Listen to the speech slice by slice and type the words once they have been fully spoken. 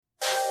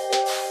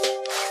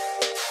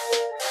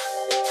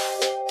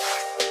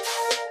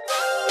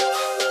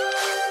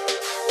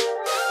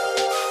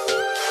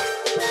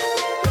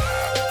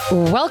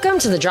Welcome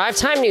to the Drive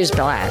Time News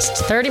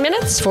Blast. 30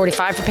 minutes,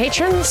 45 for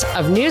patrons,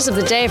 of news of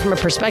the day from a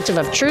perspective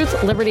of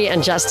truth, liberty,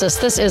 and justice.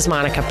 This is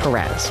Monica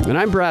Perez. And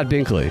I'm Brad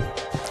Binkley.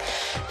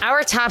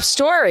 Our top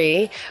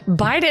story,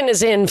 Biden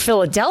is in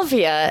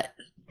Philadelphia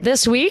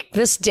this week,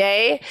 this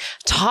day,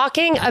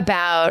 talking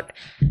about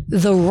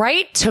the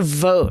right to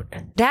vote.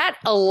 That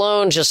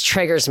alone just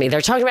triggers me.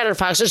 They're talking about it on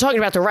Fox. They're talking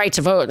about the right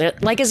to vote.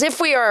 Like as if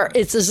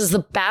this is the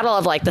battle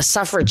of like the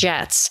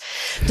suffragettes.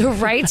 The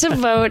right to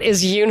vote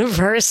is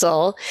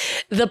universal.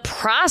 The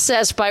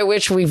process by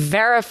which we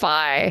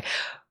verify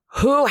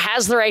who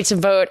has the right to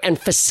vote and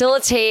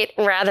facilitate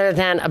rather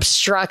than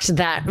obstruct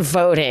that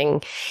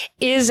voting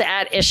is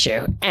at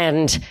issue.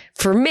 And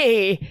for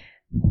me,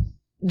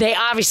 they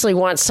obviously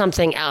want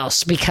something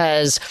else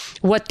because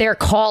what they're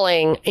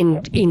calling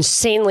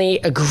insanely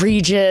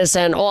egregious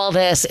and all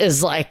this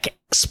is like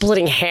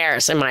splitting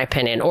hairs, in my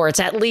opinion, or it's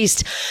at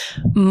least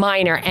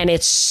minor. And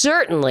it's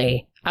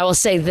certainly, I will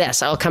say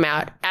this, I'll come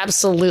out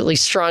absolutely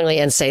strongly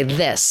and say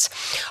this.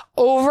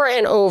 Over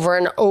and over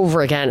and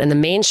over again in the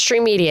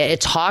mainstream media,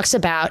 it talks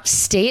about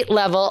state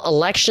level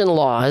election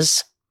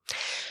laws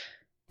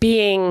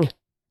being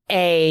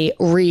a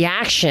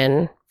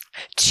reaction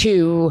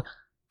to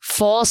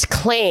false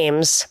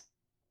claims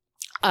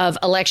of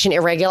election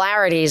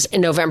irregularities in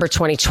November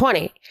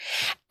 2020.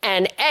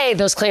 And A,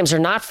 those claims are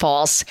not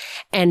false.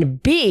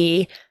 And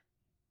B,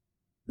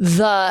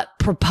 the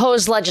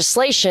proposed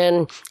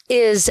legislation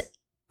is,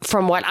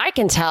 from what I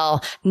can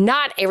tell,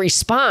 not a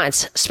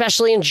response,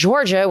 especially in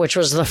Georgia, which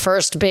was the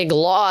first big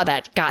law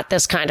that got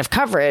this kind of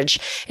coverage.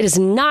 It is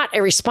not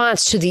a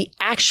response to the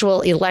actual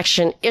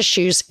election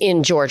issues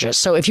in Georgia.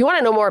 So if you want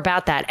to know more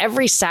about that,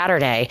 every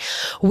Saturday,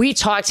 we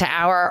talk to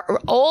our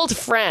old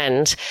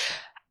friend,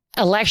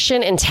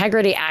 election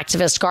integrity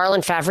activist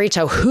Garland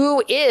Favorito,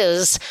 who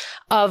is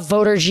of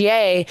Voter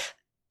GA.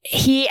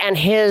 He and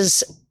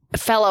his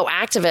fellow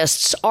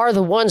activists are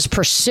the ones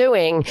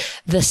pursuing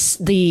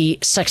the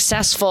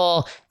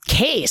successful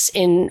case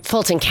in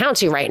Fulton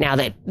County right now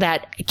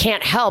that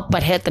can't help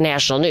but hit the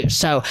national news.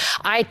 So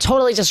I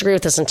totally disagree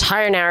with this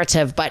entire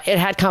narrative, but it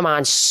had come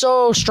on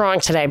so strong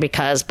today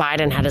because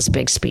Biden had his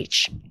big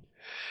speech.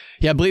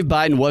 Yeah, I believe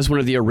Biden was one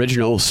of the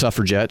original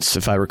suffragettes,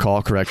 if I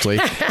recall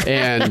correctly.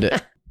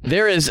 And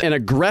there is an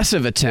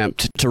aggressive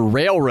attempt to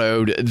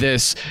railroad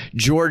this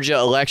Georgia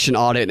election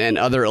audit and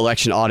other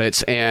election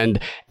audits.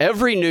 And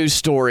every news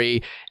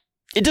story,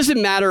 it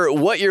doesn't matter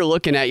what you're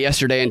looking at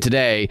yesterday and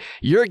today,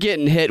 you're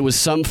getting hit with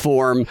some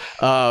form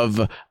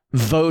of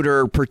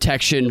voter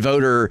protection,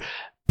 voter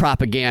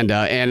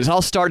propaganda. And it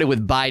all started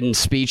with Biden's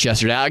speech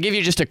yesterday. I'll give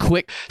you just a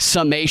quick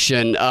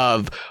summation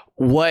of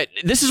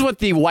this is what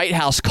the White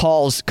House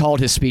called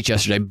his speech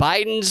yesterday.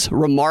 Biden's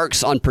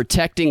remarks on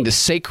protecting the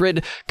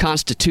sacred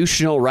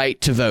constitutional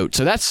right to vote.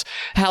 So that's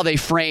how they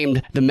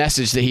framed the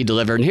message that he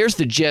delivered. And here's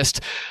the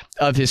gist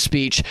of his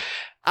speech.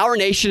 Our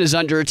nation is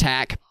under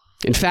attack.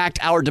 In fact,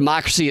 our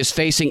democracy is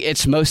facing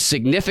its most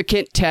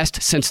significant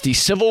test since the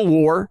Civil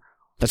War.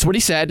 That's what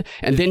he said.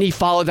 And then he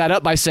followed that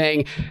up by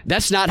saying,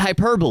 that's not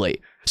hyperbole.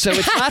 So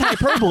it's not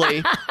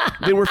hyperbole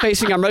that we're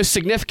facing our most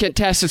significant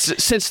test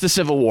since the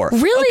Civil War.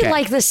 Really? Okay.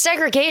 Like the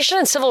segregation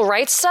and civil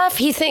rights stuff?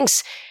 He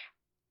thinks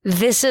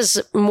this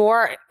is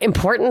more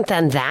important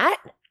than that?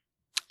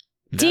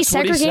 That's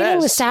Desegregating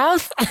the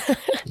South?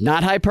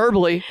 Not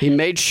hyperbole. He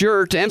made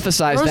sure to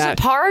emphasize Rosa that.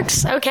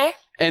 Parks? Okay.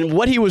 And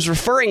what he was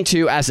referring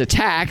to as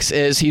attacks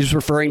is he's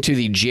referring to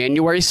the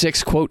January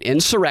 6th, quote,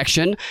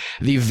 insurrection,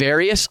 the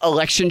various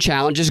election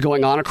challenges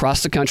going on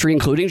across the country,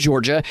 including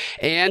Georgia,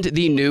 and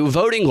the new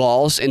voting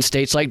laws in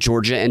states like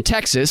Georgia and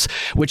Texas,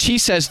 which he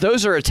says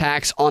those are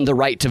attacks on the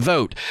right to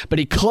vote. But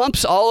he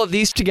clumps all of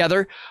these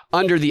together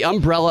under the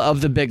umbrella of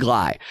the big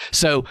lie.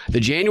 So the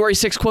January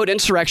 6th, quote,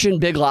 insurrection,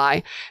 big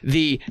lie,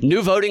 the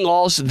new voting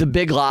laws, the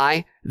big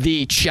lie,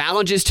 the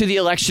challenges to the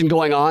election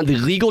going on, the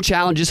legal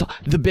challenges,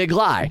 the big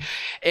lie.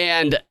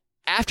 And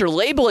after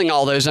labeling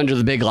all those under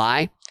the big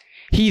lie,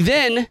 he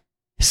then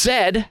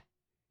said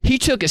he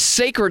took a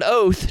sacred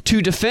oath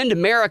to defend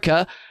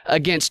America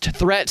against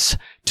threats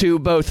to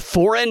both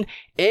foreign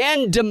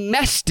and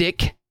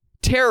domestic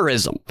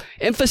terrorism,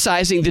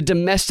 emphasizing the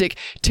domestic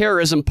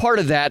terrorism part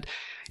of that,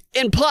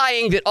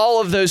 implying that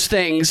all of those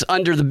things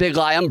under the big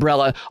lie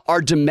umbrella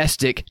are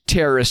domestic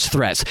terrorist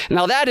threats.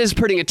 Now, that is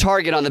putting a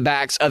target on the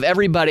backs of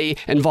everybody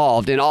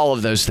involved in all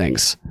of those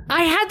things.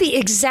 I had the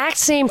exact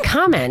same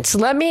comments.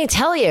 Let me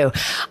tell you,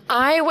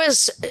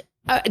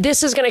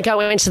 this is going to go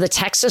into the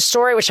Texas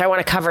story, which I want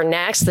to cover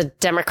next. The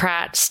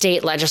Democrat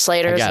state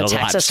legislators in Texas. I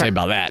got a lot to say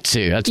about that,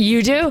 too.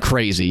 You do?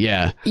 Crazy,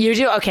 yeah. You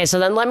do? Okay, so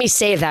then let me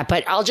save that.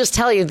 But I'll just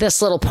tell you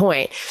this little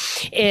point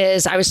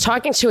is I was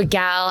talking to a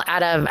gal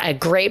a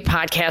great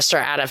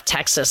podcaster out of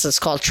Texas. It's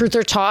called Truth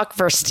or Talk,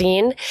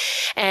 Verstein.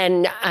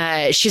 And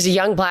she's a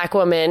young Black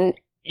woman.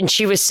 And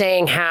she was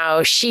saying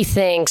how she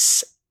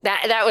thinks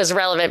that was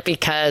relevant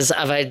because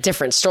of a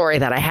different story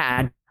that I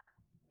had.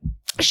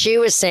 She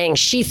was saying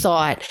she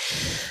thought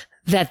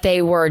that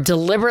they were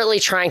deliberately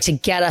trying to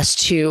get us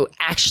to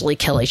actually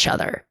kill each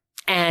other.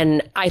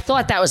 And I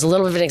thought that was a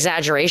little bit of an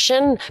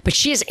exaggeration, but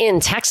she's in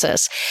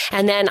Texas.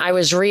 And then I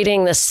was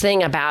reading this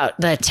thing about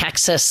the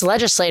Texas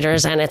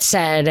legislators, and it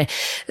said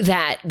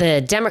that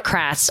the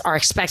Democrats are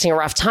expecting a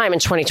rough time in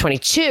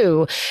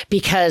 2022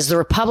 because the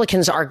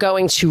Republicans are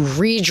going to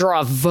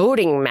redraw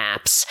voting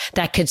maps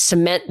that could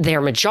cement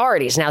their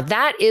majorities. Now,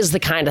 that is the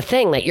kind of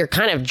thing that you're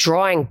kind of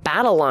drawing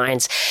battle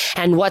lines.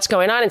 And what's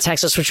going on in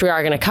Texas, which we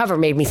are going to cover,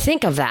 made me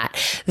think of that.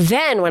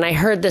 Then when I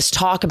heard this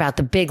talk about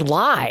the big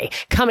lie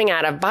coming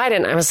out of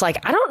Biden, I was like,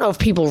 I don't know if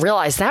people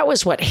realize that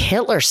was what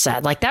Hitler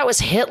said. Like, that was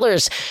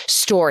Hitler's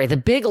story. The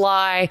big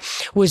lie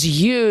was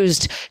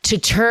used to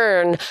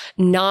turn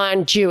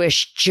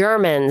non-Jewish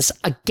Germans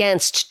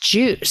against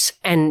Jews.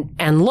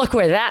 And look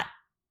where that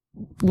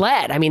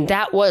led. I mean,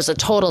 that was a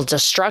total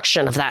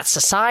destruction of that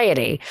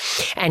society.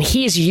 And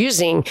he's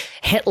using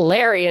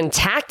Hitlerian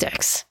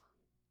tactics.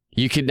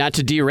 You could, not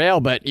to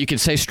derail, but you could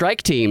say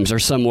strike teams are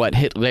somewhat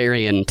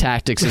Hitlerian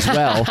tactics as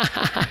well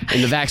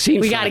in the vaccine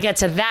We front. got to get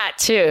to that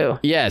too.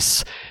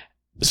 Yes.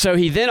 So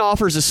he then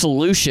offers a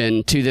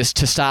solution to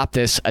stop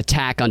this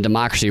attack on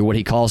democracy, or what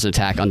he calls an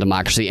attack on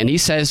democracy. And he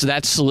says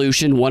that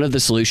solution, one of the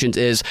solutions,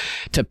 is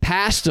to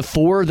pass the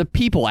For the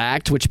People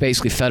Act, which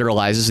basically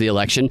federalizes the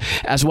election,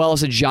 as well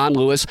as the John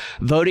Lewis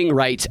Voting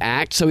Rights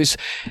Act. So he's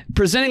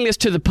presenting this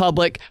to the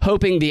public,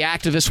 hoping the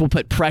activists will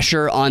put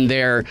pressure on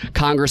their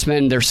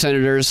congressmen, their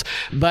senators.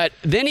 But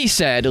then he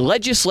said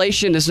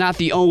legislation is not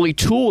the only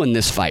tool in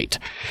this fight.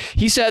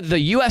 He said the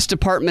U.S.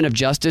 Department of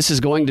Justice is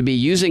going to be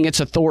using its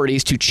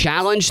authorities to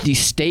challenge the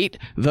state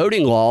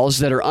voting laws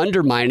that are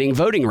undermining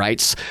voting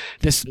rights,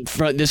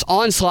 this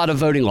onslaught of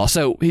voting law.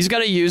 So he's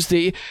going to use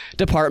the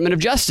Department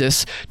of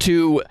Justice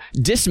to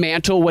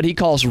dismantle what he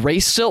calls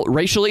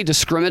racially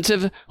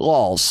discriminative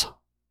laws.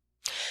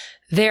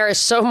 There is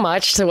so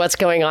much to what's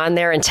going on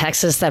there in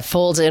Texas that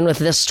folds in with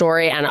this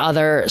story and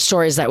other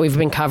stories that we've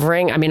been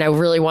covering. I mean, I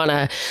really want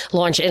to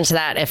launch into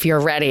that if you're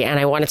ready. And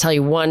I want to tell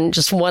you one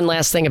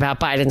last thing about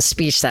Biden's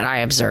speech that I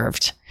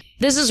observed.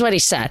 This is what he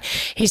said.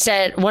 He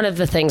said one of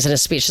the things in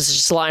his speech, this is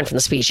just a line from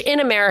the speech. In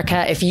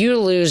America, if you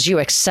lose, you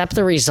accept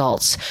the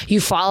results. You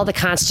follow the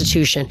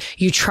Constitution.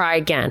 You try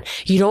again.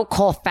 You don't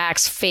call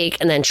facts fake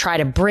and then try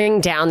to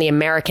bring down the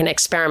American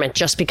experiment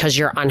just because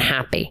you're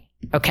unhappy.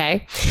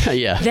 Okay.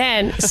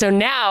 Yeah. So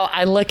now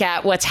I look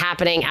at what's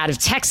happening out of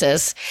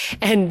Texas,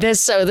 and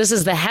this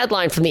is the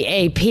headline from the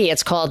AP.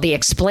 It's called The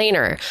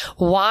Explainer.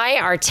 Why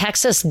are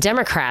Texas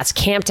Democrats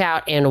camped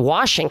out in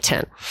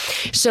Washington?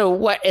 So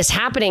what is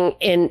happening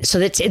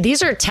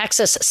these are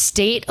Texas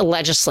state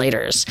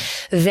legislators.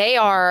 They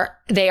are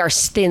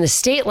in the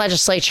state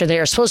legislature. They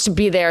are supposed to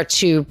be there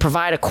to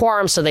provide a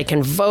quorum so they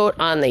can vote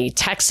on the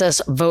Texas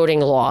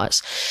voting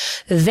laws.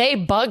 They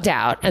bugged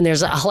out, and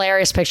there's a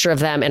hilarious picture of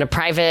them in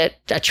a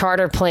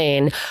charter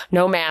plane,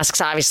 no masks,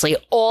 obviously,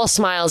 all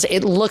smiles.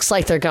 It looks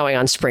like they're going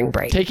on spring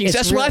break.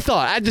 That's what I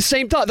thought. I had the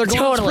same thought. They're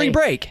going on spring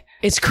break.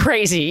 It's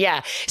crazy.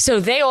 Yeah.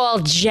 So they all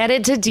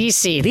jetted to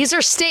DC. These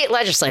are state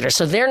legislators.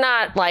 So they're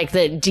not like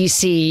the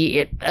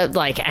DC,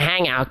 like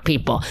hangout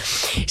people.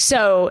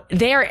 So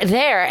they're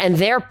there, and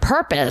their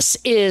purpose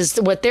is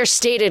what their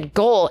stated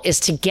goal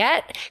is to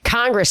get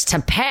Congress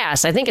to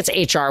pass. I think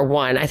it's HR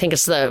 1. I think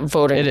it's the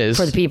Voting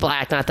for the People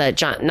Act,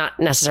 not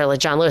necessarily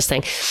John Lewis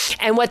thing.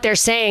 And what they're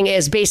saying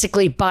is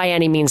basically by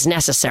any means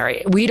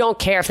necessary. We don't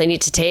care if they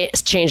need to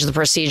change the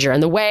procedure.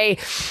 And the way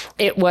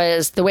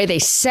they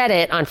said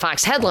it on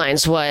Fox Headlines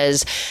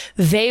was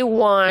they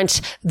want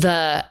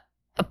the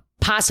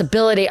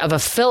possibility of a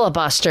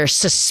filibuster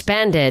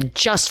suspended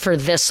just for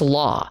this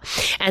law.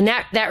 And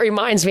that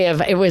reminds me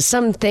of, it was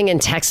something in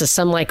Texas,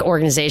 some like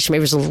organization, maybe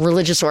it was a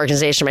religious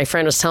organization. My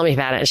friend was telling me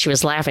about it and she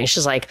was laughing.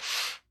 She's like,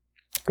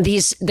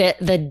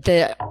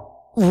 the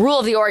rule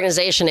of the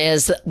organization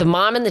is the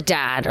mom and the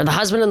dad, or the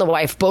husband and the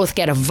wife, both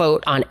get a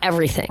vote on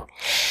everything.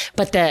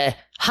 But the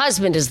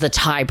husband is the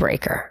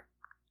tiebreaker.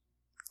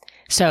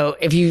 So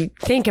if you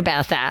think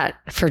about that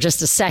for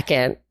just a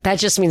second, that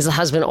just means the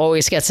husband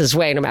always gets his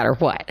way no matter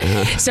what.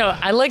 So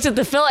I looked at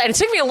the film, and it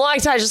took me a long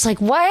time. I was just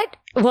like, what?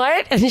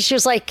 And she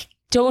was like,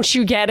 don't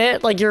you get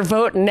it? Like, your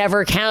vote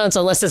never counts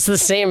unless it's the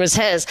same as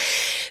his.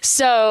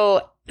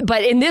 So,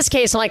 but in this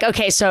case, I'm like,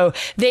 okay, so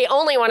they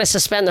only want to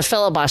suspend the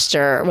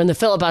filibuster when the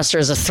filibuster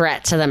is a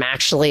threat to them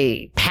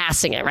actually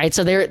passing it, right?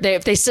 So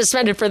if they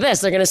suspend it for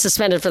this, they're going to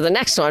suspend it for the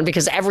next one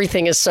because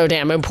everything is so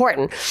damn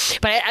important.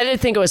 But I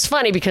did think it was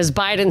funny because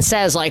Biden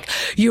says, like,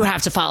 you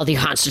have to follow the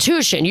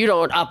Constitution. You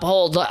don't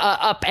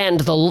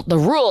upend the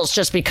rules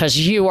just because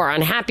you are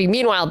unhappy.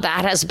 Meanwhile,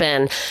 that has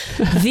been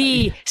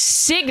the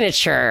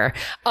signature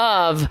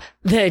of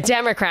the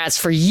Democrats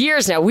for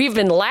years now. We've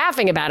been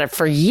laughing about it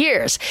for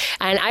years.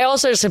 And I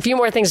also, just a few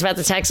more things about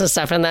the Texas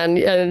stuff, and then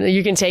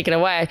you can take it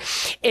away.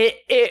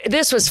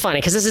 This was funny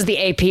because this is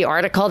the AP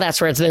article.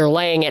 That's where they're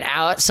laying it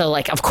out. So,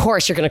 like, of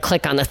course, you're going to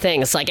click on the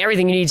thing. It's like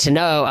everything you need to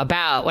know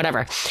about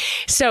whatever.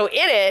 So in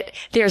it,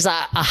 there's a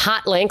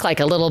hot link, like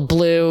a little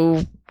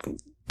blue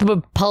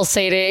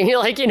pulsating,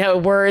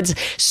 words,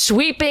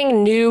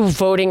 sweeping new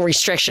voting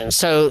restrictions.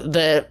 So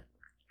the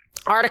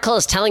article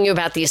is telling you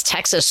about these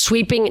Texas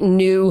sweeping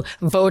new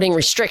voting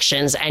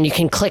restrictions, and you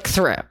can click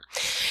through.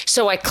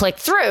 So I clicked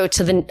through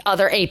to the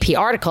other AP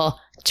article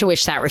to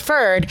which that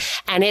referred,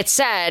 and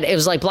it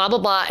was like blah, blah,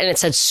 blah, and it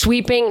said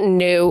sweeping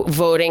new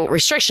voting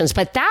restrictions,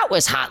 but that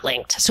was hot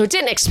linked. So it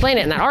didn't explain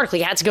it in that article.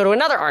 You had to go to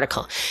another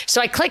article. So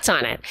I clicked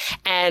on it,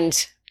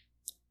 and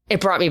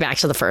it brought me back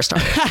to the first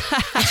article.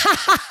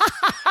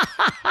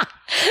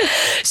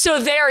 So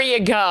there you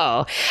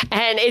go.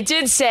 And it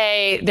did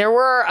say there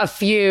were a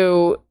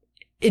few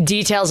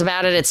details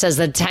about it. It says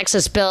the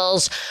Texas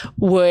bills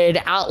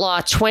would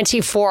outlaw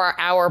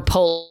 24-hour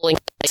polling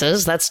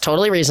places. That's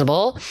totally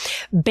reasonable.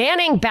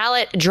 Banning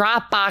ballot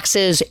drop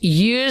boxes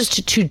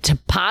used to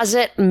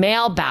deposit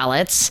mail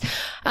ballots.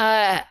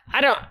 I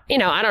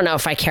don't know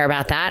if I care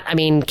about that. I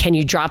mean, can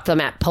you drop them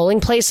at polling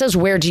places?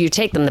 Where do you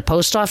take them? The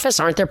post office?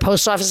 Aren't there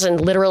post offices in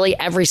literally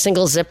every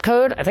single zip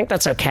code? I think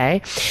that's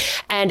okay.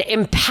 And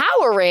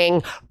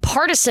empowering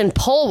partisan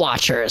poll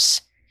watchers.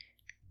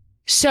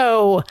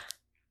 So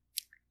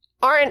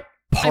aren't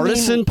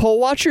partisan poll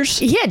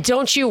watchers? Yeah.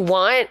 Don't you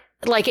want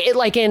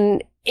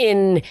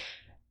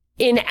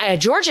in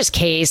Georgia's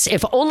case,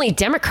 if only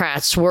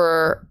Democrats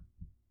were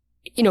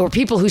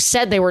people who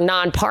said they were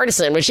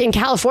nonpartisan, which in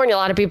California, a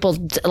lot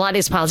of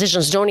these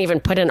politicians don't even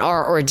put an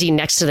R or a D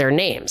next to their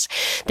names.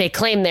 They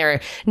claim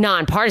they're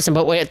nonpartisan,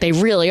 but what they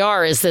really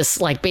are is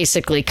this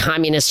basically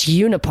communist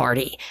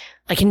uniparty.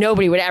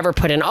 Nobody would ever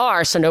put an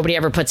R, so nobody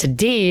ever puts a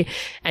D,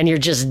 and you're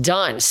just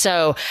done.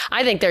 So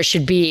I think there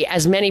should be I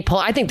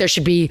think there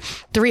should be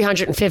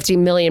 350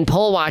 million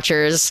poll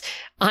watchers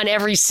on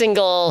every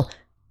single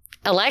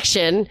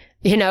election,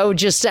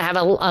 just to have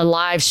a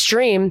live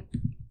stream.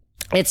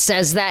 It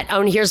says that,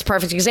 and here's a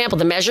perfect example.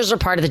 The measures are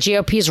part of the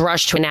GOP's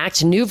rush to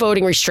enact new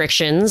voting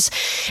restrictions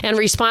in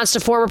response to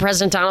former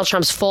President Donald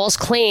Trump's false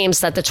claims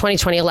that the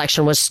 2020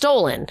 election was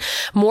stolen.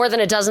 More than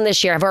a dozen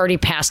this year have already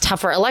passed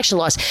tougher election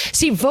laws.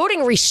 See,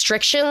 voting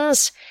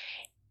restrictions,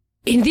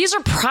 these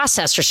are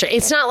process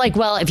restrictions. It's not like,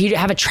 well, if you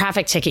have a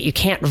traffic ticket, you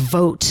can't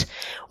vote.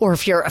 Or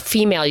if you're a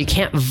female, you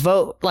can't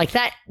vote. Like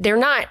that,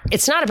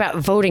 it's not about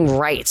voting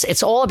rights.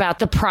 It's all about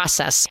the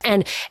process.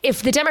 And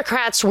if the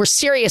Democrats were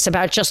serious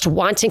about just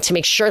wanting to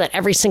make sure that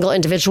every single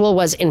individual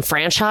was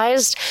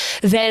enfranchised,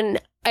 then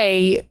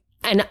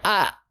an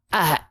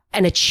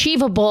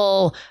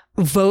achievable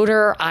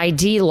voter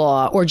ID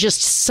law, or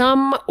just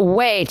some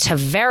way to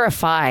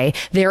verify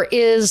there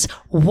is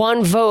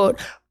one vote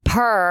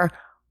per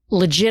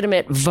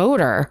legitimate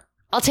voter.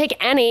 I'll take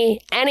any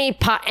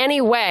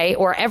way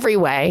or every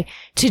way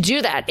to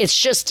do that.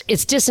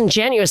 It's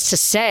disingenuous to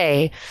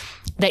say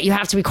that you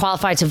have to be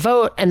qualified to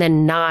vote and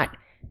then not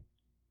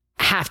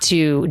have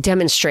to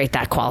demonstrate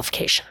that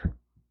qualification.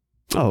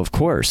 Oh, of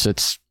course.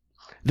 It's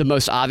the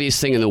most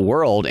obvious thing in the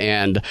world.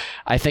 And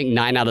I think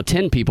 9 out of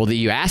 10 people that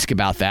you ask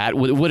about that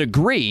would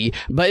agree,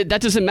 but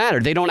that doesn't matter.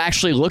 They don't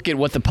actually look at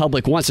what the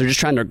public wants. They're just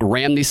trying to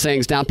ram these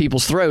things down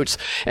people's throats.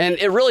 And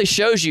it really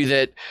shows you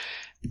that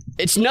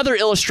it's another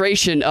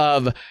illustration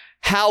of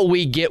how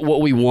we get what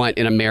we want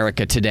in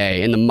America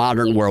today, in the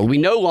modern world. We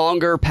no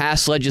longer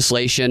pass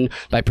legislation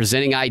by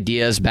presenting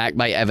ideas backed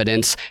by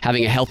evidence,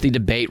 having a healthy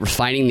debate,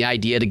 refining the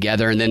idea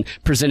together, and then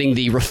presenting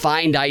the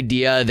refined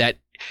idea that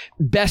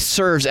best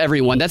serves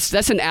everyone.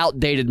 That's an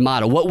outdated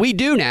model. What we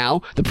do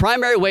now, the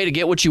primary way to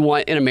get what you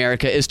want in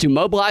America is to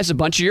mobilize a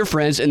bunch of your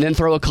friends and then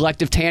throw a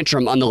collective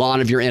tantrum on the lawn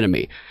of your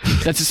enemy.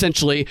 That's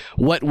essentially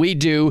what we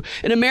do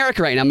in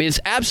America right now. I mean, it's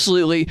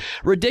absolutely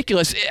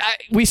ridiculous.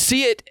 We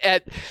see it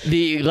at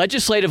the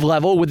legislative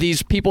level with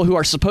these people who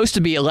are supposed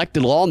to be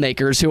elected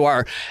lawmakers who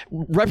are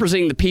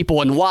representing the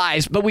people and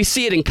wise, but we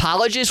see it in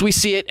colleges. We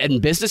see it in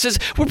businesses.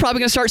 We're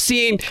probably going to start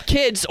seeing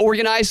kids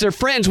organize their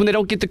friends when they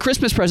don't get the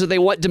Christmas present they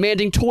want,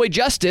 demanding toy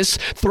justice,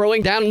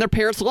 throwing down on their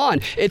parents'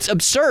 lawn. It's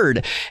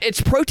absurd.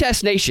 It's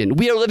protest nation.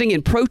 We are living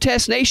in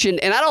protest nation,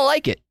 and I don't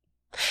like it.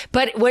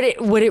 But what it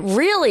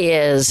really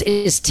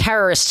is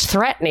terrorist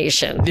threat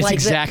nation. It's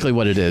exactly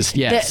what it is.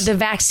 Yes. The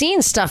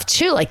vaccine stuff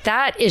too, like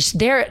that is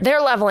they're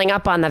leveling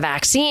up on the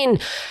vaccine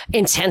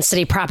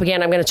intensity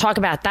propaganda. I'm going to talk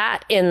about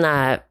that in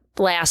the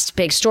last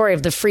big story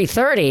of the Free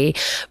 30.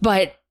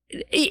 But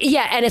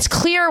yeah, and it's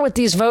clear with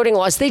these voting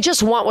laws, they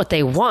just want what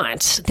they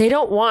want. They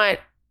don't want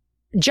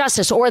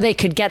justice, or they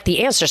could get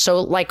the answer.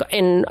 So like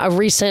in a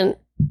recent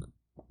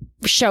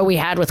show we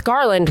had with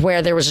Garland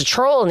where there was a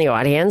troll in the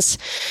audience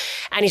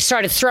and he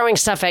started throwing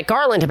stuff at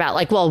Garland about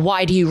like, well,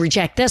 why do you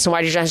reject this? And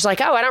why do you reject? He's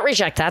like, oh, I don't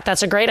reject that.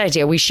 That's a great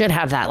idea. We should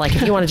have that. Like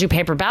if you want to do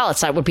paper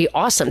ballots, that would be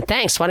awesome.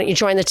 Thanks. Why don't you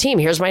join the team?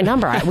 Here's my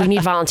number. We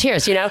need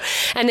volunteers,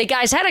 and the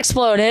guy's head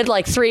exploded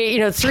like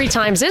three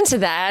times into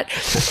that.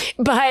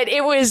 But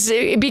it was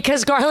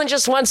because Garland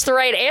just wants the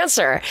right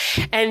answer.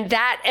 And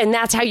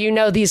that's how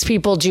these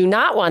people do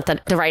not want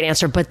the right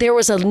answer. But there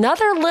was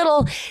another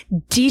little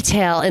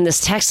detail in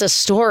this Texas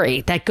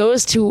story that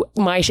goes to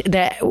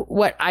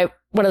what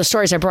one of the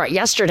stories I brought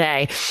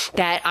yesterday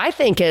that I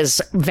think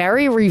is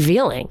very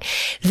revealing.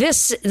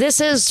 This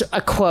is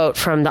a quote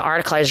from the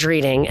article I was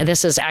reading.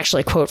 This is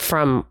actually a quote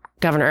from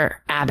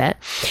Governor Abbott.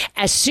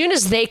 As soon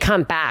as they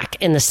come back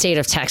in the state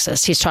of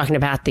Texas, he's talking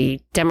about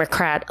the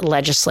Democrat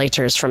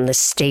legislators from the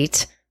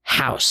state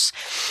house,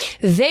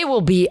 they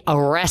will be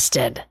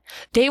arrested.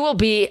 They will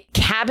be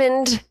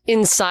cabined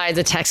inside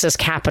the Texas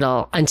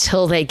Capitol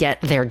until they get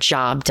their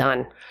job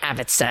done,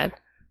 Abbott said.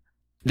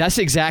 That's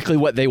exactly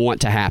what they want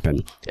to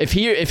happen. If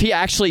he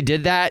actually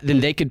did that,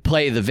 then they could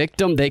play the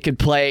victim, they could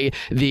play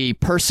the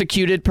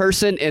persecuted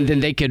person, and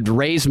then they could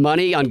raise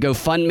money on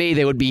GoFundMe.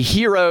 They would be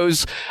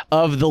heroes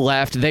of the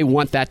left. They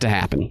want that to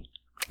happen.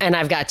 And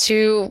I've got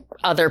two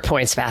other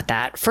points about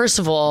that. First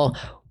of all,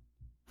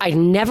 I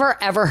never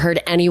ever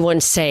heard anyone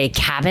say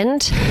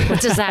cabined.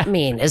 What does that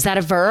mean? Is that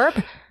a verb?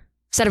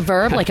 Is that a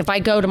verb? Like if I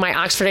go to my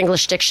Oxford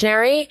English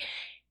Dictionary,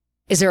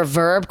 is there a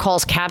verb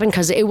called cabin?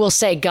 Because it will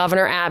say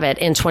Governor Abbott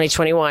in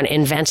 2021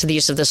 invented the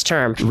use of this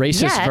term.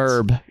 Racist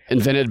verb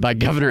invented by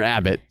Governor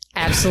Abbott.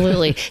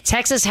 Absolutely.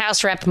 Texas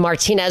House Rep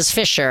Martinez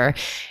Fisher,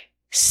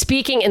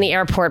 speaking in the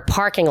airport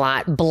parking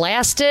lot,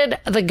 blasted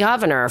the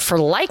governor for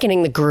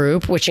likening the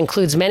group, which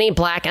includes many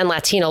Black and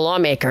Latino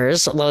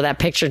lawmakers, although that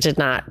picture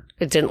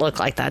didn't look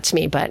like that to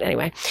me. But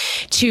anyway,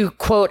 to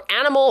quote,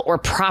 animal or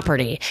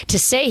property, to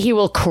say he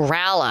will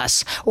corral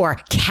us or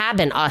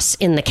cabin us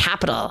in the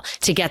Capitol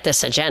to get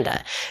this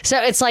agenda.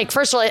 So it's like,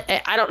 first of all,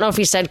 I don't know if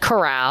he said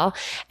corral,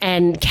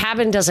 and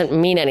cabin doesn't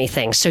mean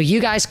anything. So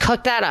you guys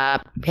cooked that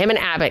up. Him and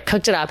Abbott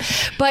cooked it up.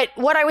 But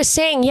what I was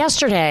saying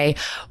yesterday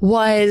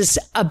was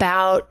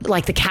about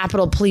like the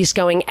Capitol Police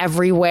going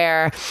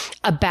everywhere,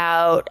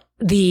 about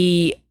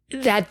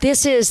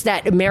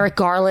that Merrick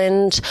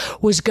Garland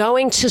was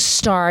going to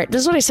start, this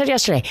is what I said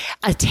yesterday,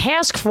 a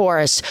task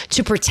force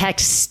to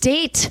protect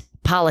state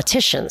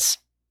politicians.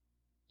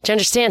 Do you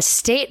understand?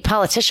 State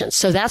politicians.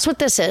 So that's what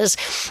this is.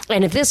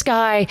 And if this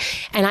guy,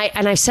 and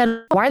I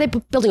said, why are they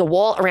building a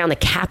wall around the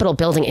Capitol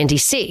building in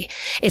DC?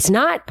 It's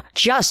not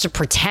just to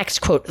protect,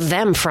 quote,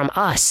 them from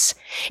us.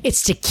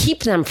 It's to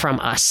keep them from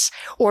us,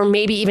 or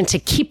maybe even to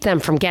keep them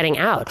from getting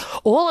out.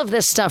 All of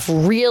this stuff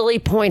really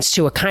points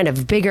to a kind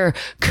of bigger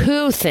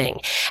coup thing.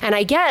 And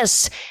I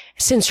guess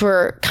since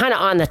we're kind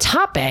of on the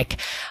topic,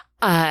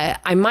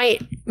 I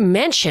might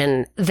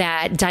mention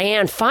that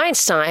Dianne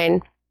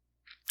Feinstein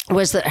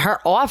was that her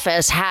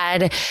office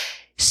had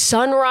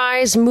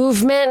Sunrise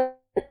Movement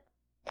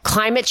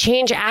climate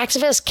change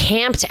activists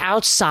camped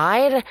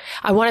outside.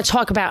 I want to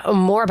talk about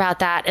more about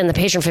that in the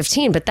Patron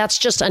 15, but that's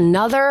just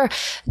another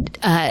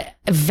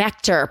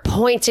vector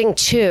pointing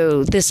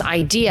to this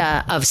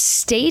idea of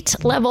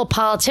state level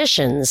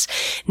politicians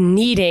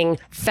needing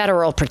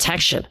federal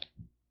protection.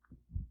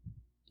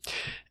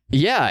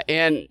 Yeah,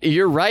 and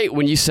you're right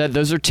when you said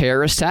those are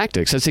terrorist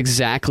tactics. That's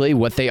exactly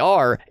what they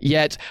are.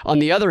 Yet, on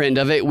the other end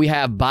of it, we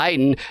have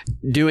Biden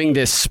doing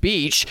this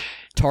speech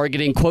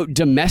targeting, quote,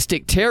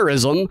 domestic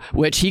terrorism,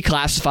 which he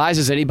classifies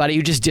as anybody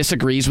who just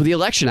disagrees with the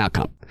election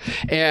outcome.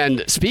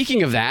 And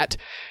speaking of that,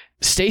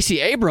 Stacey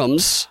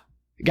Abrams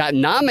got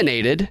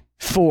nominated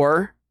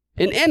for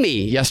an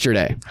Emmy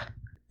yesterday.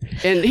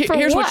 And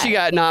here's what she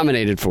got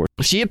nominated for.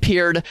 She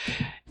appeared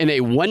in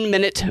a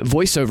 1-minute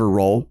voiceover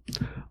role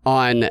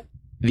on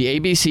the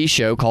ABC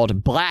show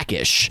called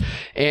Blackish.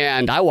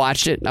 And I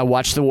watched it. I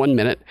watched the 1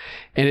 minute.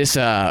 And it's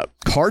a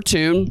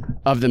cartoon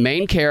of the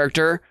main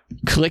character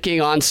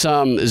clicking on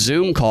some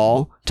Zoom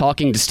call,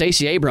 talking to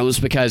Stacey Abrams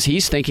because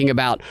he's thinking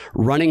about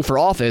running for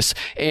office.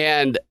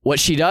 And what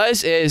she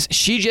does is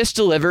she just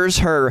delivers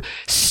her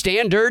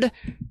standard,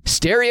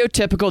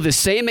 stereotypical, the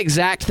same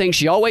exact thing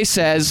she always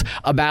says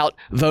about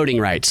voting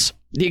rights.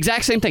 The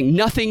exact same thing.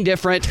 Nothing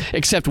different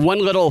except one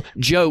little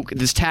joke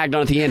that's tagged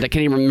on at the end. I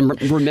can't even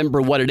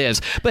remember what it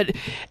is. But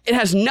it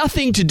has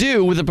nothing to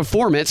do with the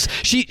performance.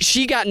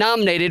 She got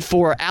nominated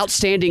for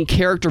Outstanding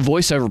Character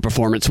Voiceover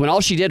Performance when all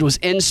she did was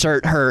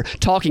insert her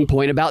talking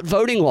point about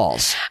voting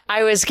laws.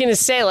 I was going to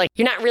say, like,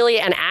 you're not really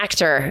an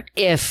actor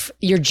if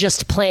you're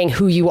just playing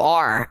who you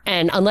are.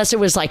 And unless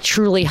it was like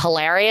truly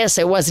hilarious,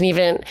 it wasn't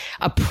even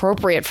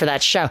appropriate for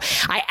that show.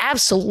 I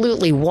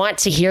absolutely want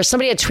to hear,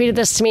 somebody had tweeted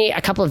this to me a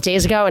couple of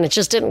days ago and it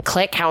just didn't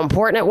click how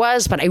important it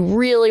was, but I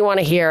really want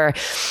to hear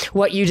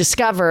what you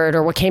discovered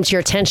or what came to your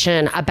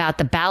attention about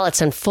the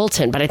ballots in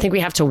Fulton. But I think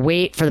we have to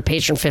wait for the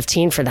Patron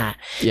 15 for that.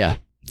 Yeah,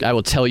 I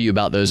will tell you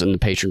about those in the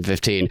Patron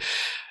 15.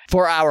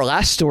 For our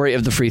last story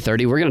of the Free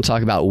 30, we're going to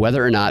talk about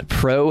whether or not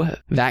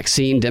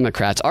pro-vaccine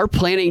Democrats are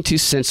planning to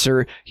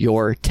censor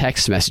your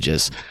text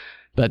messages.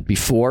 But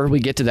before we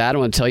get to that, I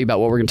want to tell you about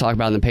what we're going to talk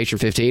about in the Patron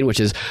 15, which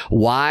is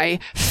why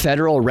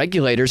federal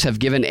regulators have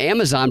given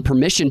Amazon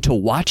permission to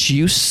watch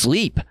you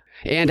sleep.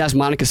 and as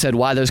Monica said,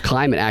 why those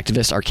climate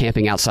activists are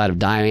camping outside of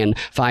Dianne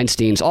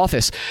Feinstein's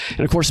office.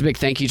 And of course, a big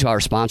thank you to our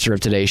sponsor of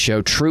today's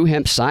show, True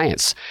Hemp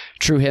Science.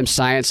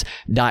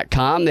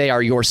 TrueHempScience.com. They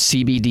are your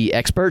CBD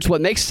experts.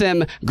 What makes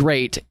them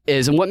great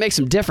is, and what makes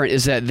them different,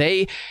 is that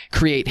they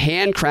create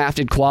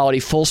handcrafted quality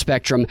full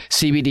spectrum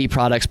CBD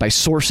products by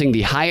sourcing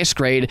the highest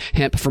grade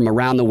hemp from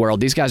around the world.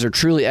 These guys are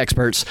truly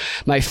experts.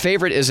 My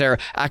favorite is their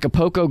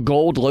Acapulco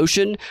Gold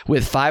Lotion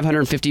with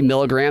 550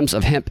 milligrams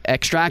of hemp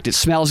extract. It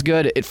smells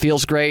good. It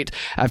feels great.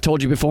 I've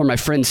told you before, my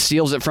friend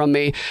steals it from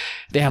me.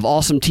 They have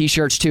awesome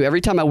t-shirts too.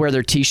 Every time I wear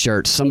their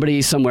t-shirts,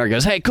 somebody somewhere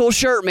goes, "Hey, cool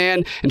shirt,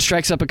 man," and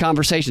strikes up a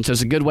conversation. So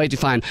it's a good way to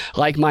find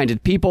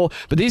like-minded people.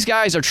 But these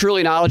guys are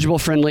truly knowledgeable,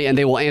 friendly, and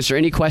they will answer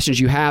any questions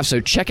you have. So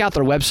check out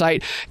their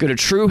website. Go to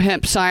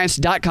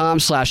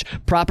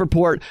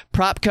truehempscience.com/PropReport.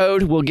 Prop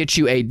code will get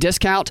you a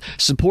discount.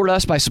 Support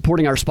us by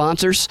supporting our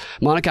sponsors.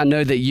 Monica, I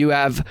know that you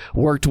have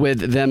worked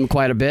with them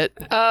quite a bit.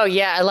 Oh,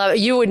 yeah. I love it.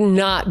 You would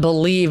not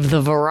believe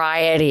the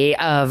variety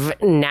of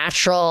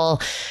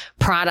natural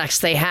products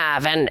they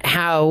have and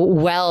how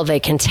well they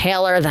can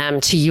tailor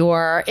them to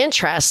your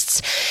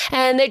interests.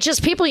 And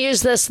people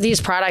use these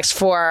products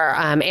for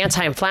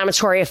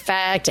anti-inflammatory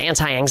effect,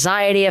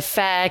 anti-anxiety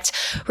effect,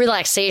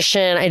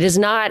 relaxation. It is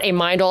not a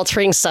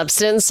mind-altering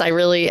substance. I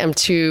really am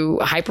too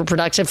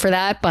hyperproductive for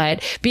that.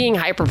 But being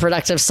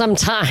hyperproductive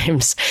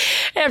sometimes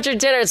after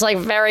dinner, it's like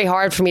very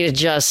hard for me to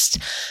just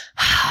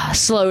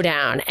slow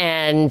down.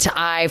 And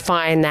I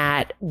find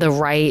that the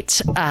right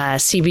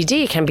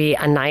CBD can be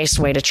a nice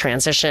way to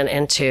transition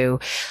into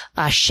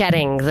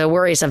shedding the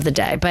worries of the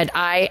day. But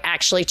I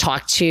actually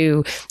talked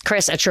to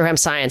Chris at True Hemp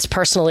Science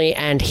personally,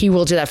 and he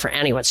will do that for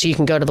anyone. So you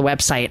can go to the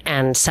website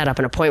and set up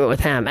an appointment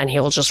with him, and he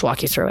will just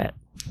walk you through it.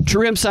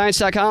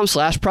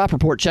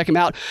 TrueHempScience.com/PropReport. Check them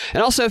out.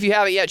 And also, if you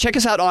haven't yet, check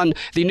us out on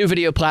the new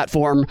video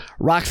platform,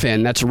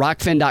 Rockfin. That's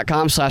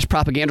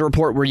rockfin.com/propaganda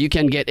report, where you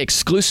can get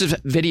exclusive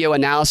video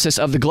analysis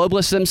of the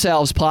globalists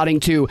themselves plotting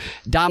to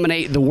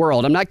dominate the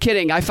world. I'm not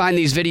kidding. I find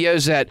these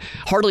videos that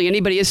hardly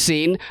anybody has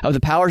seen of the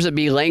powers that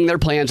be laying their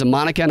plans, and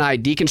Monica and I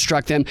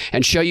deconstruct them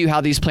and show you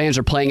how these plans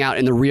are playing out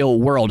in the real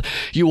world.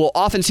 You will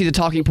often see the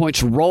talking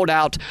points rolled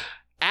out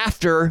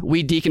after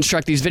we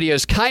deconstruct these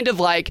videos, kind of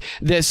like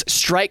this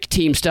strike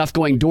team stuff,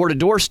 going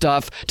door-to-door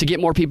stuff to get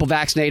more people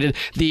vaccinated.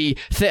 A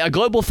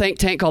global think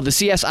tank called the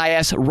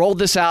CSIS rolled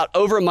this out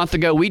over a month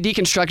ago. We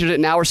deconstructed it,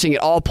 and now we're seeing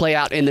it all play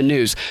out in the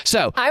news.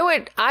 So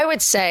I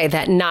would say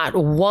that not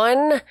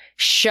one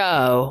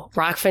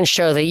Rockfin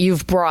show that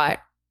you've brought,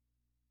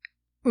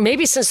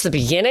 maybe since the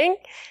beginning,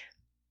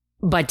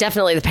 but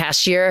definitely the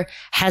past year,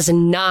 has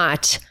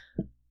not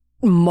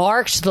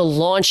marked the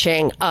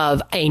launching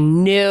of a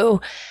new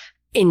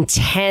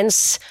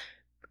intense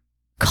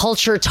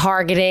culture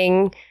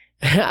targeting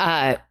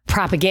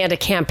propaganda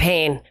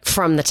campaign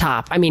from the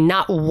top. I mean,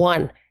 not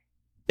one.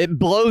 It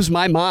blows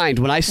my mind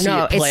when I see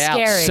it play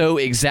out so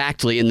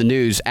exactly in the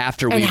news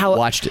after we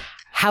watched it.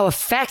 How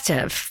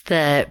effective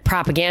the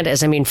propaganda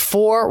is. I mean,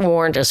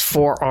 forewarned is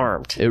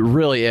forearmed. It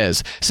really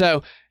is.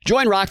 So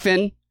join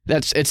Rockfin.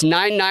 It's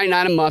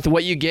 $9.99 a month.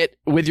 What you get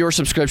with your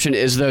subscription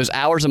is those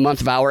hours a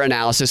month of our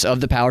analysis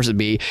of the powers that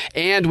be.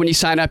 And when you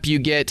sign up, you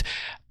get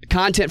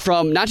content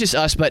from not just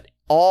us, but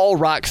all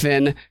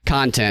Rockfin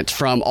content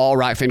from all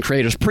Rockfin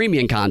creators,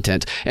 premium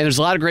content. And there's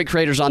a lot of great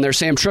creators on there.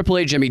 Sam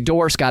Tripoli, Jimmy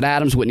Dore, Scott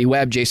Adams, Whitney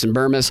Webb, Jason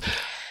Burmis.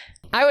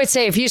 I would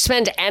say if you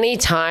spend any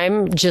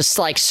time just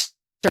like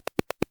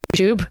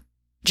YouTube,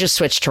 just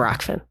switch to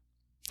Rockfin.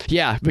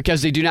 Yeah,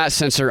 because they do not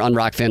censor on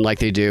Rockfin like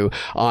they do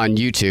on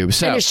YouTube.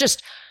 So and there's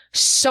just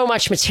so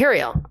much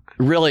material.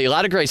 Really, a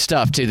lot of great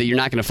stuff, too, that you're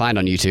not going to find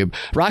on YouTube.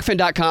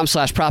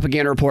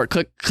 Rockfin.com/propaganda report.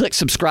 Click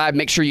subscribe.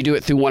 Make sure you do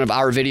it through one of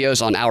our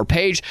videos on our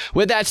page.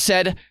 With that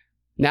said,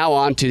 now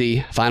on to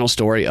the final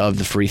story of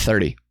the Free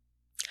 30.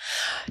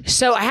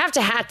 So I have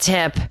to hat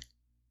tip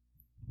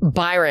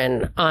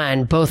Byron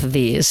on both of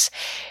these.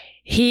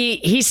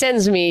 He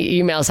sends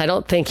me emails. I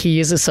don't think he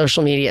uses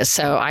social media,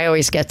 so I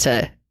always get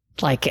to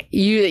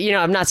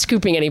I'm not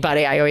scooping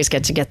anybody. I always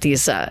get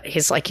these.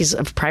 He's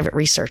a private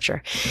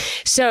researcher.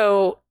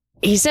 So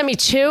he sent me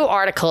two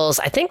articles.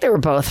 I think they were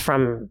both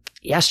from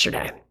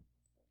yesterday.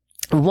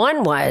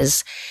 One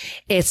was,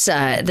 this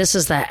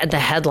is the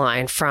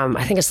headline from,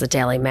 I think it's the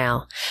Daily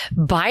Mail.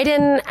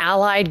 Biden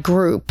allied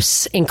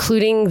groups,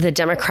 including the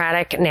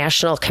Democratic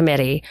National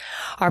Committee,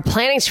 are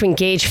planning to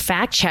engage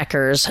fact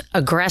checkers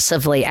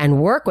aggressively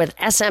and work with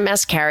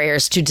SMS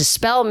carriers to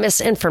dispel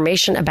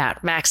misinformation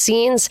about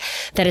vaccines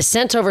that is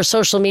sent over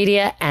social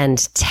media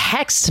and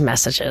text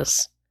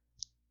messages.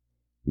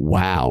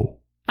 Wow.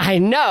 I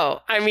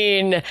know. I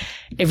mean,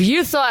 if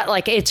you thought,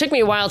 it took me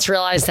a while to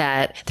realize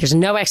that there's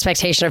no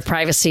expectation of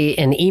privacy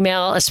in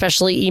email,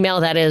 especially email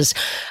that is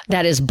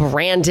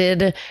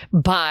branded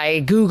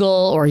by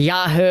Google or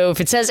Yahoo. If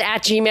it says at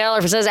Gmail or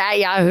if it says at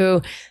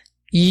Yahoo,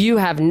 you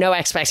have no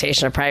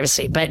expectation of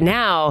privacy. But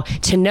now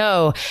to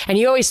know, and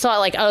you always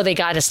thought they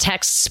got his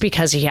texts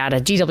because he had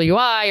a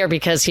DWI or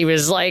because he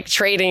was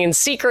trading in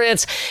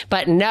secrets.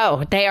 But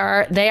no, they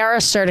are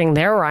asserting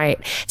their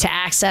right to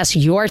access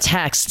your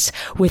texts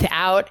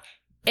without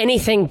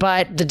anything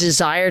but the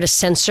desire to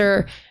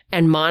censor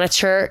and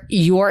monitor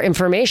your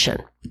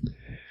information.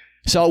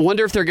 So I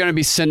wonder if they're going to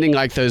be sending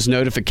like those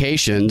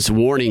notifications,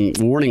 warning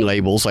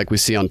labels like we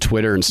see on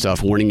Twitter and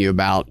stuff, warning you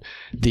about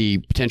the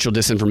potential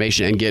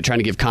disinformation and trying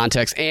to give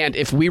context. And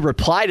if we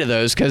reply to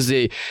those, because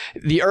the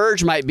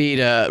urge might be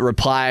to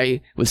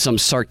reply with some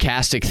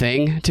sarcastic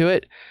thing to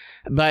it,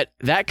 but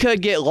that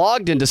could get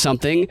logged into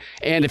something.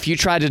 And if you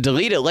try to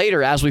delete it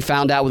later, as we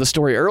found out with a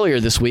story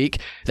earlier this week,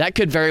 that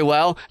could very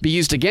well be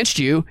used against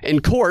you in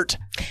court.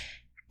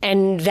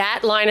 And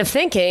that line of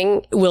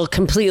thinking will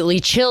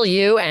completely chill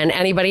you and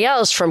anybody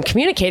else from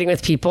communicating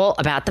with people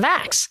about the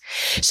vax.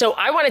 So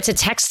I wanted to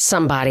text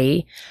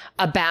somebody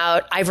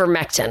about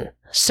ivermectin.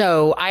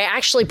 So I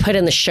actually put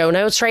in the show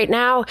notes right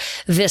now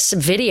this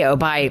video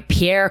by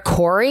Pierre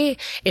Corey.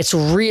 It's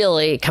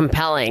really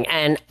compelling.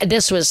 And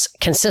this was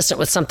consistent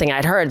with something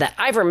I'd heard, that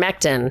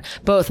ivermectin,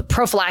 both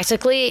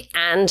prophylactically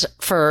and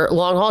for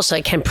long haul, so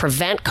it can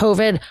prevent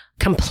COVID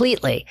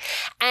completely.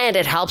 And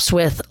it helps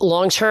with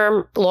long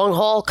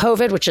haul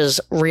COVID, which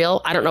is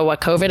real. I don't know what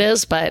COVID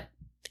is, but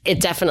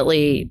it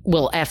definitely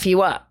will F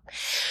you up.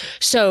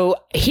 So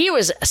he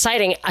was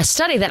citing a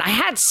study that I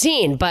had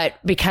seen, but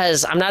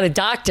because I'm not a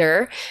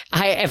doctor,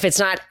 if it's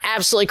not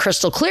absolutely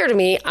crystal clear to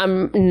me, I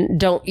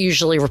don't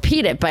usually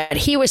repeat it. But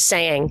he was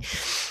saying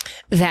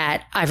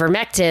that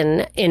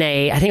ivermectin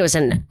I think it was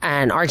an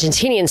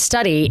Argentinian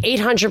study,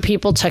 800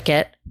 people took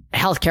it,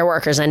 healthcare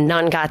workers, and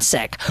none got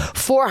sick.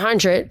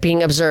 400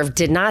 being observed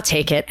did not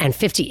take it, and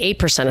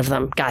 58% of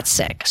them got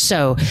sick.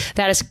 So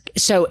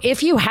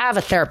if you have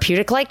a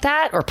therapeutic like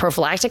that or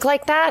prophylactic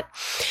like that,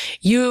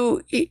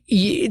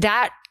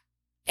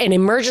 an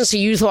emergency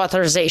use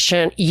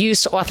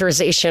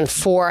authorization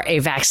for a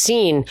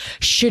vaccine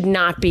should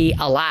not be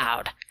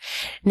allowed.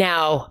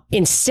 Now,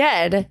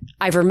 instead,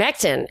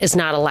 ivermectin is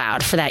not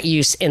allowed for that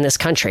use in this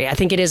country. I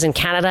think it is in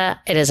Canada,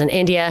 it is in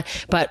India,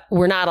 but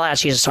we're not allowed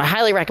to use it. So I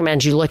highly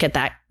recommend you look at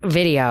that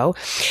video.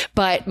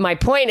 But my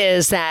point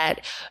is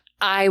that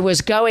I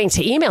was going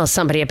to email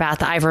somebody about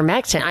the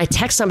ivermectin. I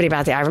text somebody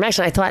about the ivermectin.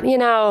 I thought,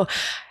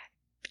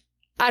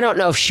 I don't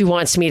know if she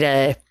wants me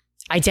to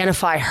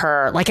identify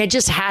her. Like, I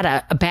just had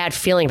a bad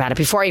feeling about it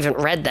before I even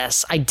read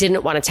this. I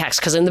didn't want to text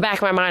because in the back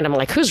of my mind, I'm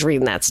like, who's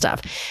reading that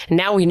stuff? And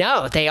now we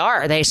know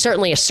they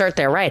certainly assert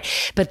their right.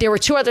 But there were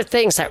two other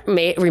things that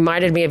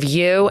reminded me of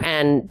you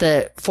and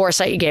the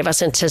foresight you gave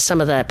us into some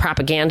of the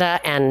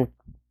propaganda and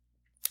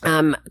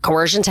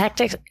coercion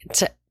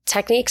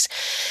techniques.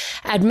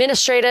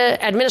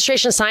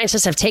 Administration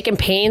scientists have taken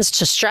pains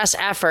to stress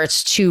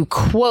efforts to,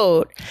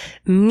 quote,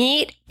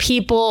 meet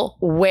people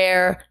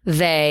where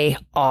they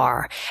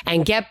are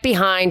and get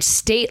behind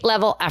state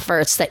level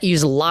efforts that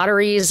use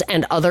lotteries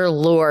and other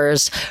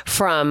lures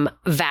from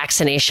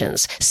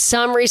vaccinations.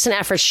 Some recent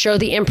efforts show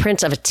the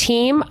imprint of a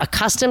team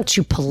accustomed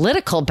to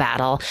political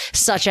battle,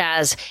 such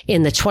as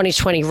in the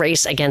 2020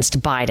 race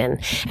against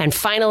Biden. And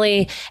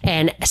finally,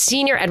 a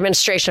senior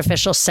administration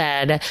official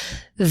said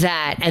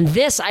that, and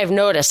this I've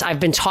noticed, I've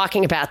been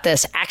talking about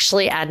this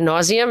actually ad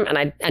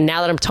nauseum, and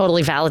now that I'm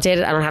totally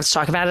validated, I don't have to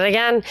talk about it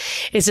again.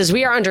 It says,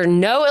 we are under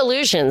no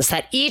illusions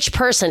that each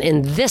person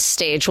in this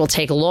stage will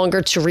take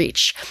longer to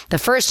reach. The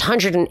first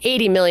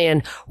 180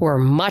 million were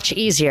much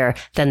easier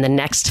than the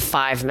next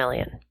 5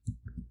 million.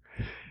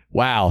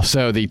 Wow.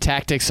 So the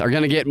tactics are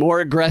going to get more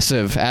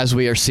aggressive, as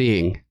we are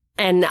seeing.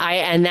 And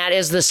that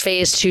is this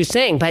phase 2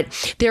 thing.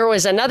 But there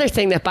was another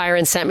thing that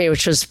Byron sent me,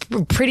 which was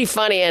pretty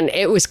funny. And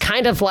it was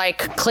kind of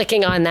like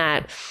clicking on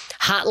that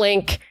hot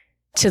link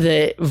to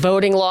the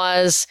voting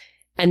laws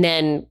and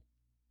then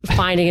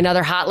finding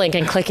another hot link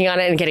and clicking on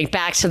it and getting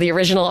back to the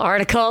original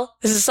article.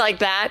 This is like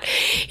that.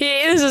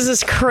 This is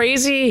this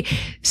crazy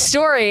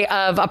story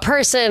of a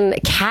person,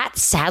 Kat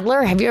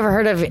Sadler. Have you ever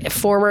heard of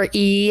former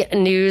E!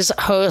 News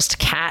host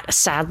Kat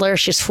Sadler?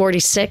 She's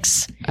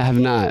 46. I have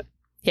not.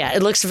 Yeah,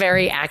 it looks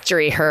very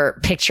actory, her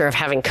picture of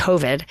having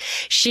COVID.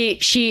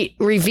 She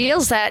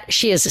reveals that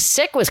she is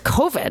sick with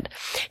COVID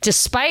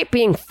despite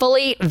being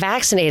fully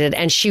vaccinated,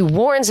 and she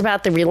warns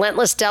about the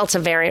relentless Delta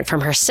variant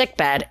from her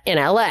sickbed in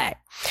LA.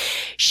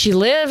 She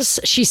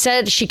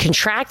said she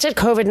contracted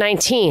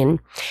COVID-19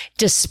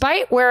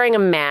 despite wearing a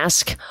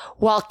mask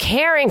while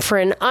caring for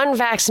an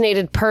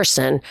unvaccinated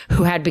person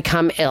who had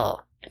become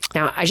ill.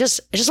 Now, I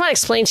just want to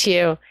explain to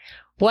you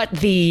what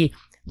the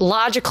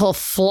logical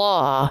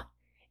flaw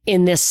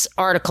in this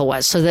article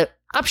was. So the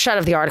upshot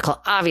of the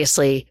article,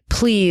 obviously,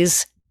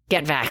 please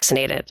get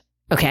vaccinated.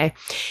 Okay.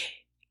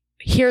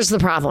 Here's the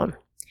problem.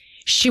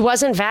 She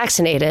wasn't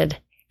vaccinated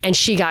and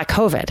she got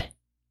COVID.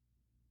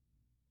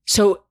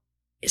 So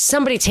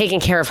somebody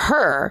taking care of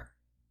her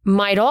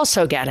might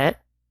also get it.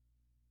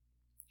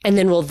 And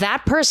then will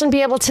that person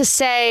be able to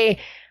say,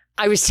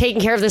 I was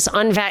taking care of this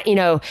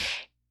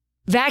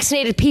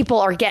vaccinated people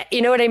are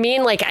you know what I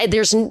mean? Like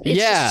it's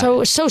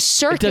so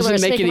circular. It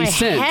doesn't make any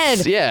sense.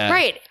 Head. Yeah.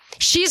 Right.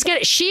 She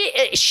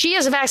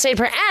is a vaccinated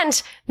person.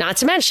 And not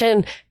to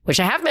mention, which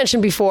I have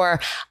mentioned before,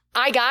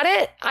 I got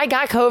it. I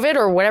got COVID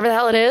or whatever the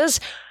hell it is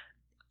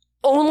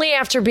only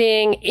after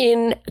being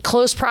in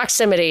close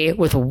proximity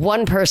with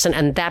one person,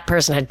 and that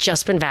person had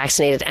just been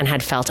vaccinated and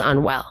had felt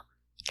unwell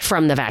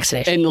from the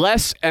vaccination.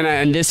 Unless,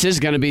 and this is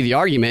going to be the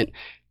argument,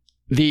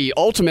 the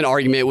ultimate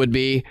argument would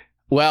be,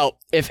 well,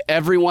 if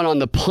everyone on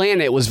the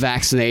planet was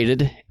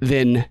vaccinated,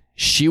 then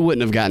she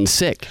wouldn't have gotten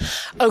sick.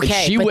 Okay.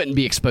 And she wouldn't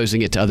be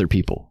exposing it to other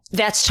people.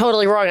 That's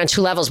totally wrong on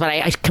two levels, but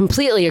I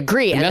completely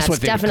agree. And that's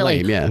what they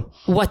definitely claim,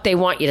 what they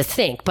want you to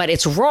think. But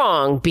it's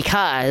wrong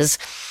because,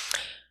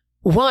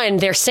 one,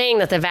 they're saying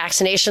that the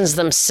vaccinations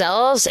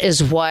themselves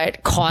is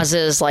what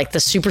causes like the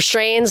super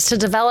strains to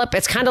develop.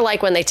 It's kind of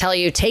like when they tell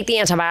you take the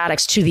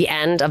antibiotics to the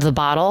end of the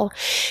bottle,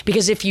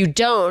 because if you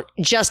don't,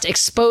 just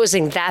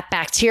exposing that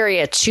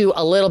bacteria to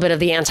a little bit of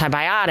the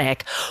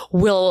antibiotic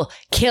will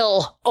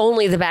kill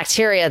only the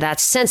bacteria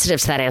that's sensitive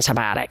to that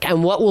antibiotic.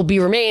 And what will be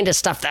remained is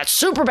stuff that's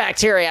super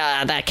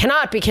bacteria that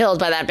cannot be killed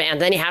by that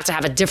band. Then you have to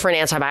have a different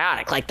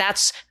antibiotic. Like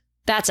that's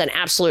an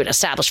absolute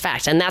established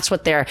fact. And that's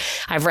what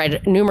I've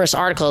read numerous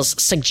articles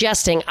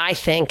suggesting, I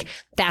think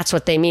that's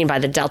what they mean by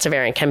the Delta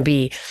variant can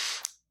be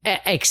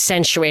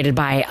accentuated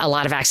by a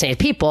lot of vaccinated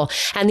people.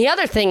 And the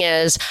other thing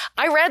is,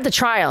 I read the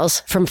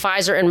trials from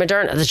Pfizer and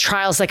Moderna, the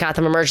trials that got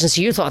them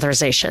emergency use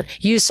authorization.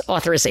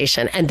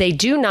 And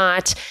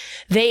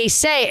they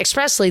say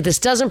expressly, this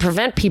doesn't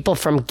prevent people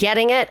from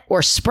getting it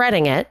or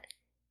spreading it.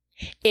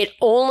 It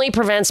only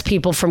prevents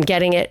people from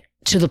getting it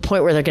to the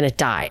point where they're going to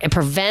die. It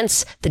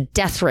prevents the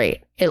death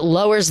rate. It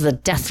lowers the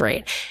death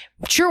rate.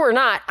 True or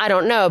not, I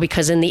don't know,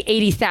 because in the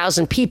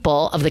 80,000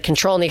 people of the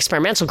control and the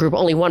experimental group,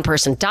 only one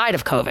person died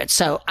of COVID.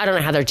 So I don't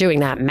know how they're doing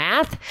that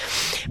math,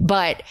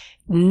 but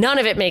none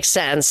of it makes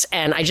sense.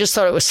 And I just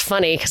thought it was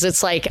funny because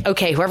it's like,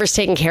 okay, whoever's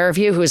taking care of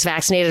you, who is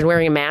vaccinated and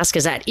wearing a mask,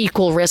 is at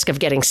equal risk of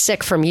getting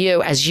sick from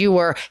you as you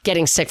were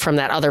getting sick from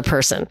that other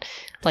person.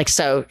 Like,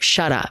 so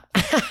shut up.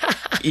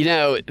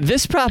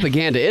 This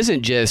propaganda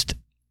isn't just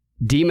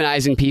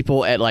demonizing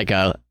people at like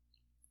a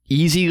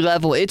easy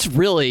level. It's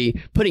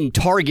really putting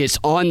targets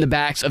on the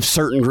backs of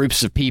certain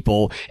groups of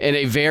people in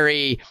a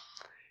very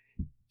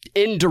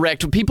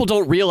indirect. People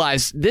don't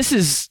realize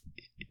this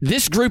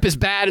group is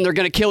bad and they're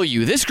going to kill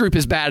you. This group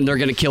is bad and they're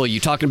going to kill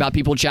you. Talking about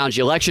people challenge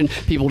the election,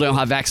 people don't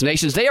have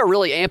vaccinations. They are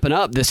really amping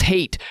up this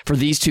hate for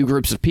these two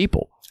groups of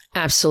people.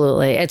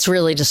 Absolutely. It's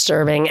really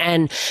disturbing.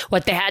 And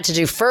what they had to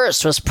do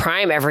first was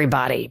prime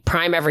everybody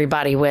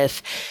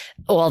with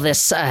all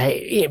this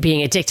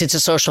being addicted to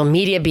social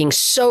media, being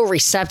so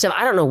receptive.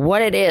 I don't know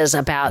what it is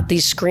about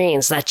these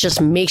screens that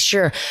just makes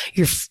your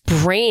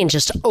brain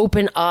just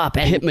open up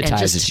and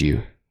hypnotizes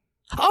you.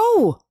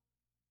 Oh,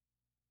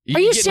 are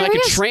you get serious?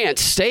 Like a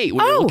trance state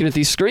when you're looking at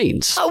these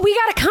screens. Oh, we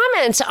got a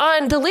comment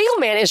on the Legal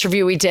Man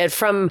interview we did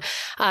from,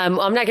 I'm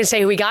not going to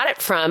say who we got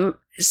it from,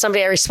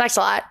 somebody I respect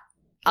a lot.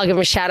 I'll give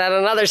him a shout out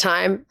another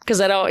time because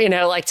I don't,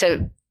 like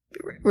to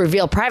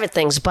reveal private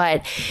things.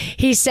 But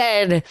he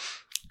said,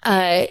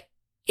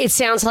 it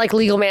sounds like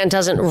Legal Man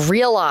doesn't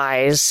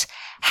realize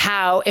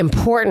how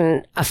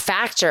important a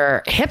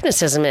factor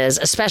hypnotism is,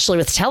 especially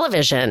with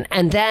television.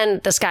 And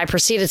then this guy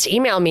proceeded to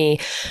email me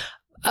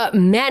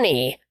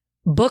many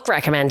book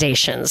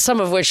recommendations,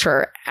 some of which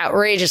were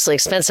outrageously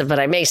expensive, but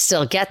I may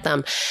still get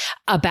them,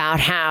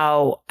 about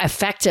how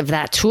effective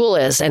that tool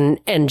is and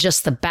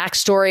just the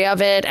backstory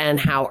of it and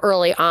how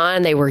early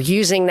on they were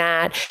using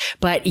that.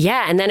 But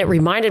yeah, and then it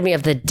reminded me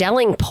of the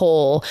Delling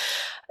poll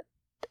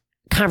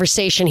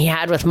conversation he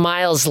had with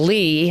Miles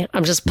Lee.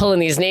 I'm just pulling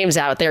these names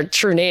out. They're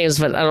true names,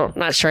 but I'm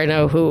not sure I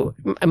know who.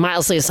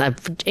 Miles Lee is an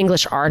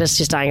English artist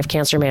who's dying of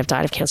cancer, may have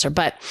died of cancer.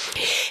 But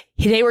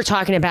they were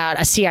talking about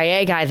a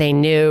CIA guy they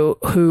knew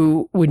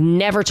who would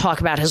never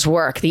talk about his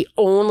work. The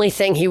only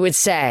thing he would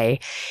say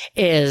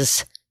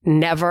is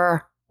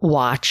never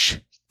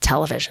watch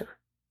television.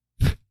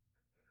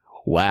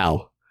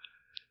 Wow.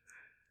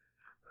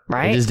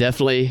 Right? It is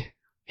definitely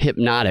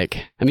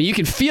hypnotic. I mean, you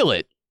can feel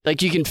it.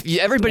 Like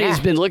everybody's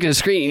been looking at the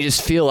screen and you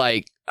just feel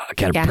like, I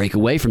got to break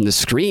away from the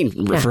screen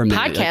for a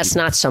minute. Podcasts,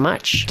 not so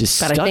much.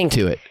 Just but stuck I think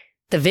to it.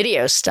 The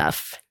video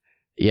stuff.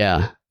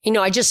 Yeah.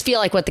 I just feel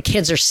like what the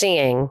kids are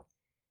seeing.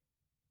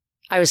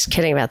 I was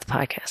kidding about the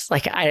podcast.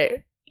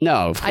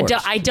 No, of course.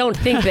 I don't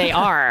think they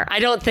are. I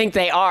don't think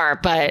they are,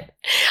 but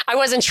I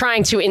wasn't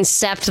trying to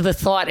incept the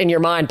thought in your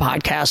mind,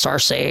 podcasts are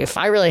safe.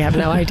 I really have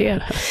no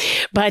idea.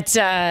 But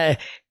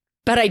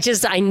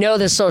I know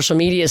the social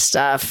media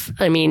stuff.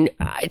 I mean,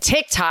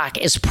 TikTok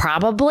is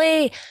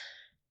probably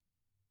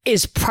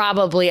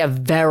a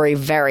very,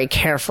 very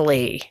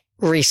carefully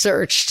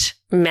researched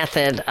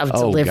method of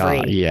delivery.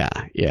 God,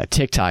 yeah.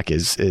 TikTok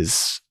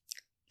is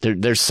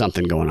there's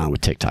something going on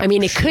with TikTok. I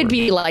mean, it could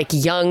be like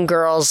young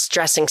girls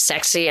dressing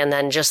sexy and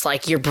then just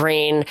like your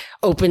brain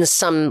opens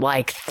some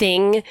like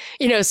thing,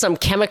 some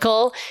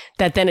chemical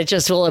that then it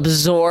just will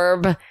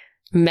absorb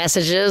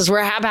messages.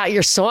 Where how about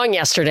your song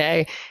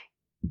yesterday?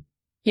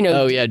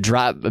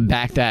 Drop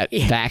back that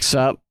backs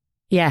up.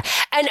 Yeah.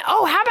 And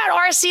how about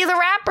RC the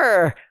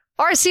rapper?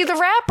 RC the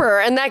rapper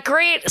and that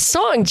great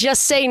song,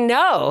 Just Say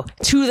No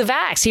to the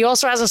Vax. He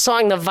also has a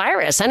song, The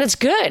Virus, and it's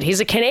good. He's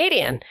a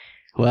Canadian.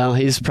 Well,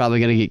 he's probably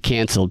going to get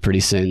canceled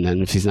pretty soon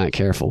then if he's not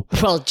careful.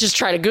 Well, just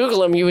try to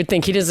Google him. You would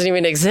think he doesn't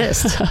even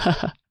exist.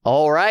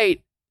 All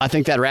right. I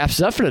think that wraps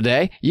it up for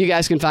today. You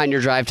guys can find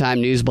your Drive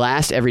Time News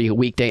Blast every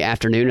weekday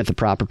afternoon at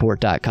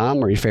thepropreport.com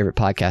or your favorite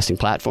podcasting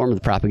platform,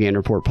 the Propaganda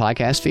Report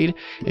podcast feed.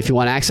 If you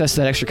want access to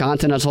that extra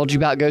content I told you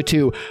about, go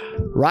to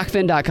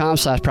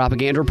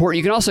rockfin.com/propaganda report.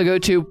 You can also go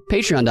to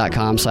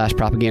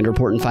patreon.com/propaganda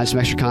report and find some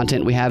extra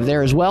content we have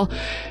there as well.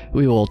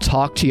 We will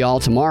talk to y'all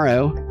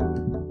tomorrow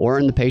or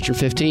in the Patreon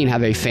 15.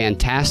 Have a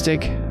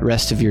fantastic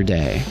rest of your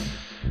day.